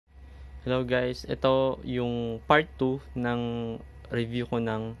Hello guys, ito yung part 2 ng review ko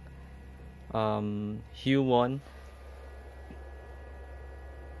ng HUION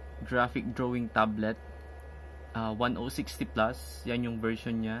graphic drawing tablet 1060 plus, yan yung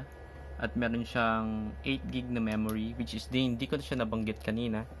version niya, at meron siyang 8GB na memory, which is hindi ko na siya nabanggit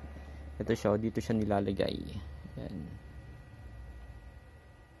kanina. Ito siya, dito siya nilalagay.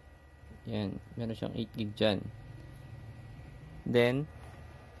 Yan, meron siyang 8GB dyan. Then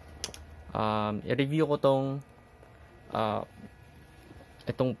i-review ko tong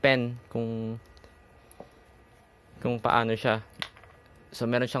itong pen kung paano siya. So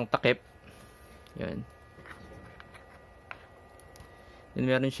meron siyang takip. Yan. Then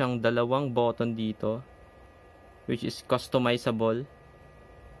meron siyang dalawang button dito which is customizable.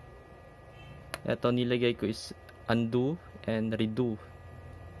 Ito nilagay ko is undo and redo.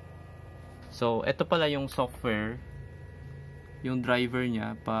 So ito pala yung software, yung driver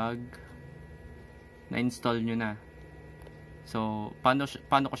niya pag na-install nyo na. So, paano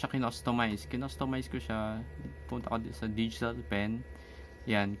ko siya kinostomize? Kinostomize ko siya, punta ko sa digital pen.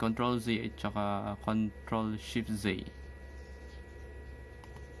 Yan, Control Z at saka Control Shift Z.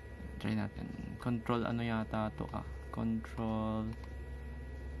 Try natin. Control ano yata to Control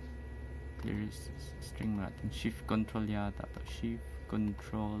clear string natin. Shift Control yata to. Shift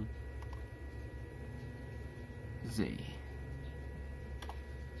Control Z.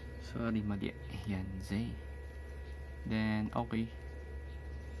 Sorry, mali. Yan, Z. Then, okay.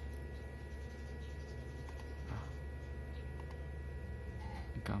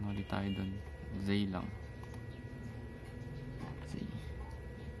 Nagkamali tayo dun. Z lang. Z.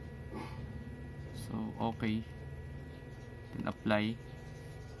 So, okay. Then, apply.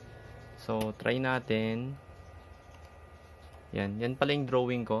 So, try natin. Yan. Yan pala yung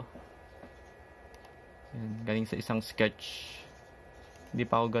drawing ko. Yan. Galing sa isang sketch. Hindi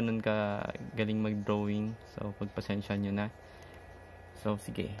pa ako ganun ka galing mag-drawing. So, pagpasensya nyo na. So,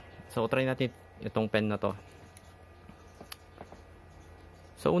 sige. So, try natin itong pen na to.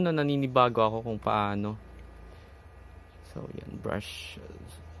 So, una naninibago ako kung paano. So, yan. Brush.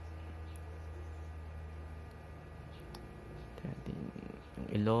 Try natin yung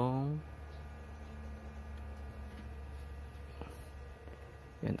ilong.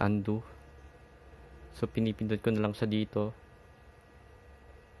 Yan, undo. So, pinipindot ko na lang sa dito.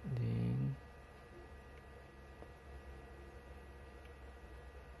 Then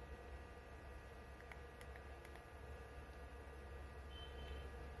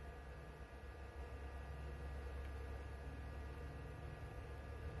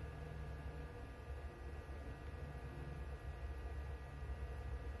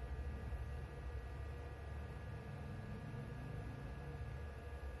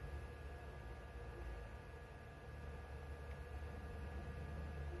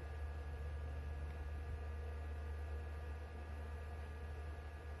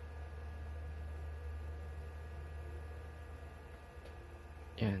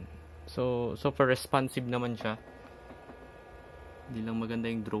yan. So super responsive naman siya. Hindi lang maganda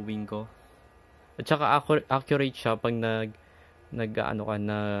yung drawing ko. At saka accurate siya pag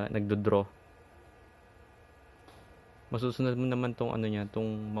nagdo-draw. Masusunod mo naman tong tong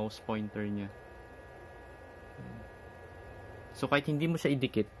mouse pointer niya. So kahit hindi mo siya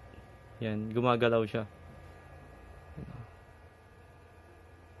idikit, yan, gumagalaw siya.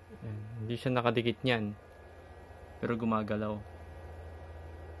 Yan, hindi siya nakadikit niyan. Pero gumagalaw.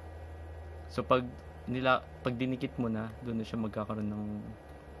 So pag dinikit mo na, doon na siya magkakaroon ng,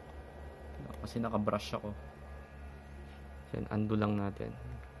 kasi naka-brush ako. So, undo lang natin.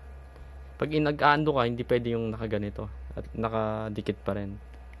 Pag nag-undo ka, hindi pwede yung nakaganito at nakadikit pa rin.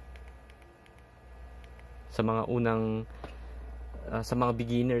 Sa mga unang sa mga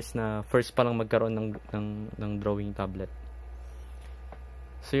beginners na first pa lang magkaroon ng drawing tablet.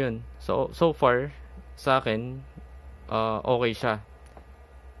 So yun. So far sa akin, okay siya.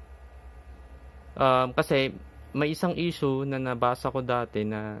 Kasi may isang issue na nabasa ko dati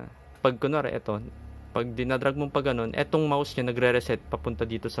na pag kunwari pag dinadrag mo pa ganun, etong mouse niya nagre-reset papunta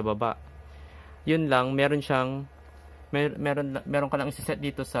dito sa baba. Yun lang, meron ka lang i-set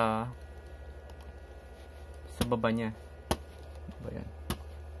dito sa baba niya. Ayan.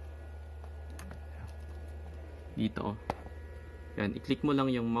 Dito. Yan, i-click mo lang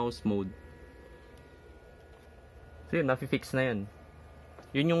yung mouse mode. So yun, nafi-fix na yun.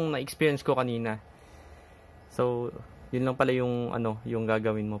 Yun yung na-experience ko kanina. So, yun lang pala yung yung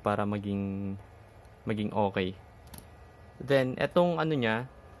gagawin mo para maging okay. Then, etong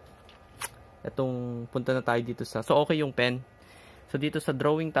punta na tayo dito so okay yung pen. So, dito sa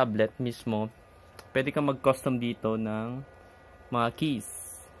drawing tablet mismo, pwede kang mag-custom dito ng mga keys.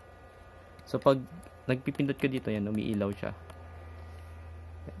 So pag nagpipindot ka dito, yan, umiilaw siya.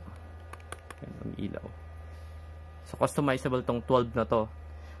 Yan, umiilaw. So customizable tong 12 na to.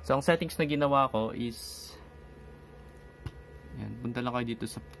 So ang settings na ginawa ko is, yan, punta lang kayo dito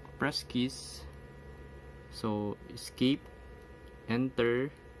sa press keys. So escape,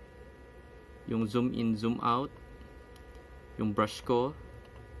 enter, yung zoom in, zoom out, yung brush ko,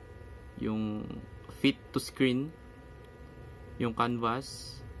 yung fit to screen, yung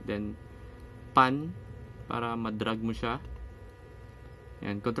canvas, then pan para madrag mo siya.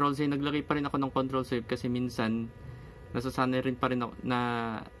 Yan, control save. Naglagay pa rin ako ng control save kasi minsan nasasanay rin pa rin ako na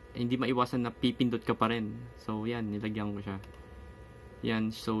hindi maiwasan na pipindot ka pa rin. So yan, nilagyan ko siya.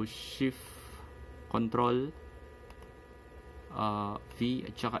 Yan, so shift control V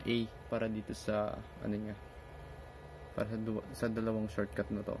at saka A para dito sa ano niya, para sa dalawang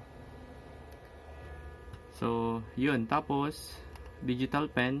shortcut na to. So yun, tapos digital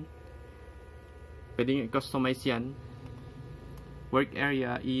pen, pwede nyo i-customize yan. Work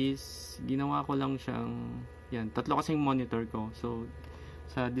area is ginawa ko lang siyang, yan, tatlo kasing monitor ko. So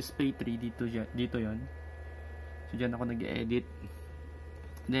sa display 3 dito yon. So dyan ako nag-edit.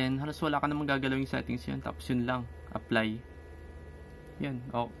 Then halos wala ka namang gagalawing settings yan. Tapos yun lang, apply. Yan,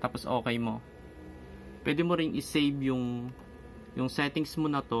 tapos okay mo. Pwede mo ring i-save yung settings mo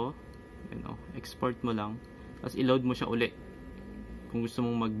na to. Yan, export mo lang. Tapos i-load mo siya uli kung gusto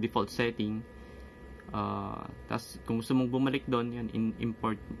mong mag-default setting. Tapos kung gusto mong bumalik doon, yan,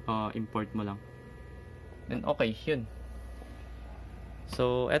 import mo lang. Then okay, yun.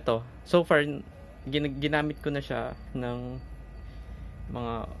 So eto, so far ginamit ko na siya ng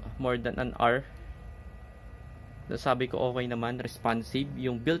mga more than an hour. Sabi ko okay naman, responsive.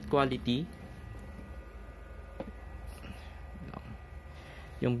 Yung build quality,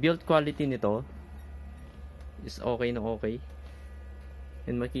 nito is okay na okay.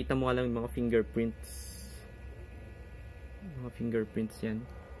 And makita mo lang yung mga fingerprints. Mga fingerprints yan.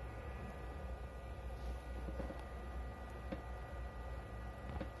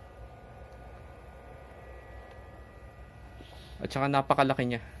 At saka napakalaki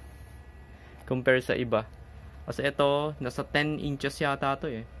niya compare sa iba. Kasi ito, nasa 10 inches yata to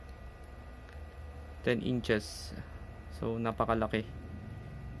eh. 10 inches. So, napakalaki.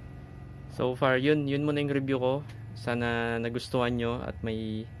 So far, yun muna yung review ko. Sana nagustuhan nyo at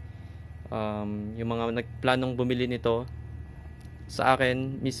may yung mga nagplanong bumili nito. Sa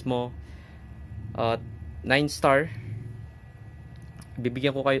akin mismo, 9 star.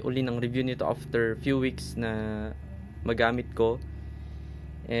 Bibigyan ko kayo uli ng review nito after few weeks na magamit ko.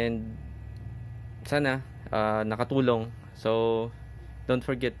 And sana nakatulong. So don't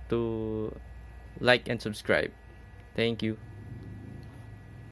forget to like and subscribe. Thank you.